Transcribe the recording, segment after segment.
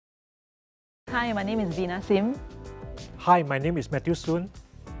Hi, my name is Vina Sim. Hi, my name is Matthew Soon.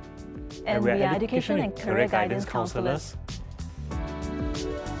 And we are Education and Career Guidance Counsellors.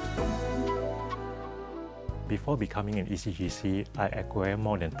 Before becoming an ECGC, I acquired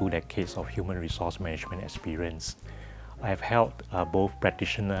more than 2 decades of human resource management experience. I have held both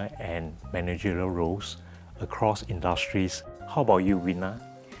practitioner and managerial roles across industries. How about you, Vina?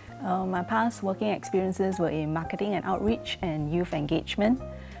 My past working experiences were in marketing and outreach and youth engagement.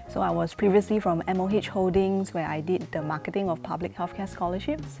 So I was previously from MOE Holdings, where I did the marketing of public healthcare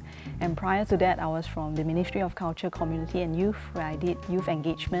scholarships. And prior to that, I was from the Ministry of Culture, Community and Youth, where I did youth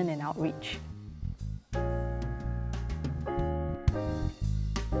engagement and outreach.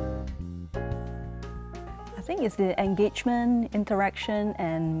 I think it's the engagement, interaction,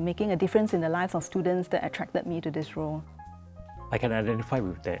 and making a difference in the lives of students that attracted me to this role. I can identify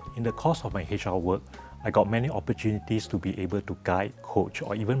with that. In the course of my HR work, I got many opportunities to be able to guide, coach,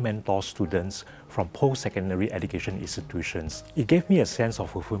 or even mentor students from post-secondary education institutions. It gave me a sense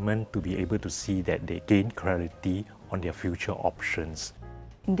of fulfillment to be able to see that they gain clarity on their future options.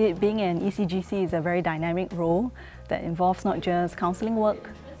 Indeed, being an ECGC is a very dynamic role that involves not just counselling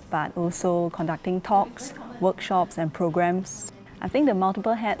work, but also conducting talks, workshops, and programs. I think the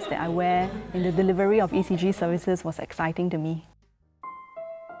multiple hats that I wear in the delivery of ECG services was exciting to me.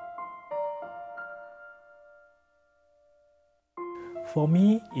 For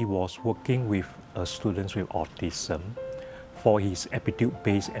me, it was working with students with autism for his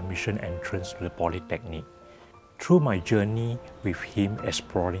aptitude-based admission entrance to the Polytechnic. Through my journey with him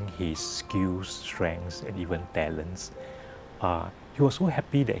exploring his skills, strengths, and even talents, he was so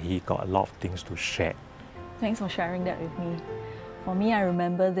happy that he got a lot of things to share. Thanks for sharing that with me. For me, I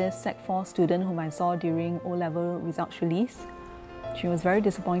remember this Sec 4 student whom I saw during O-level results release. She was very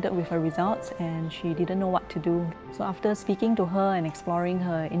disappointed with her results and she didn't know what to do. So after speaking to her and exploring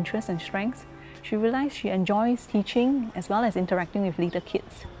her interests and strengths, she realized she enjoys teaching as well as interacting with little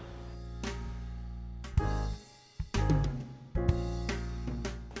kids.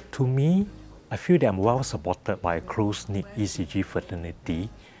 To me, I feel that I'm well supported by a close-knit ECG fraternity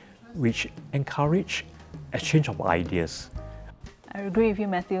which encourage exchange of ideas. I agree with you,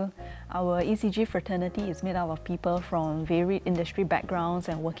 Matthew. Our ECG fraternity is made up of people from varied industry backgrounds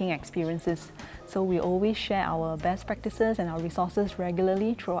and working experiences. So we always share our best practices and our resources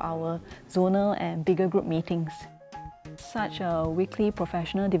regularly through our zonal and bigger group meetings. Such a weekly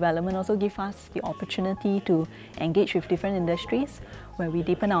professional development also gives us the opportunity to engage with different industries, where we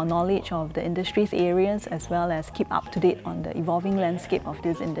deepen our knowledge of the industry's areas as well as keep up to date on the evolving landscape of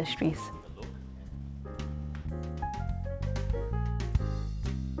these industries.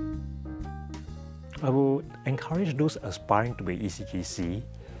 I would encourage those aspiring to be ECGC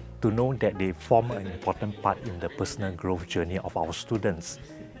to know that they form an important part in the personal growth journey of our students,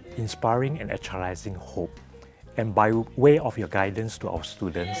 inspiring and actualizing hope. And by way of your guidance to our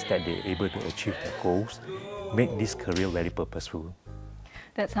students that they're able to achieve their goals, make this career very purposeful.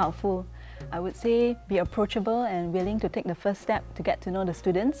 That's helpful. I would say be approachable and willing to take the first step to get to know the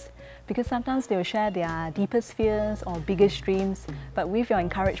students, because sometimes they'll share their deepest fears or biggest dreams, but with your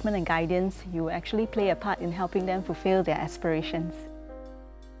encouragement and guidance, you actually play a part in helping them fulfill their aspirations.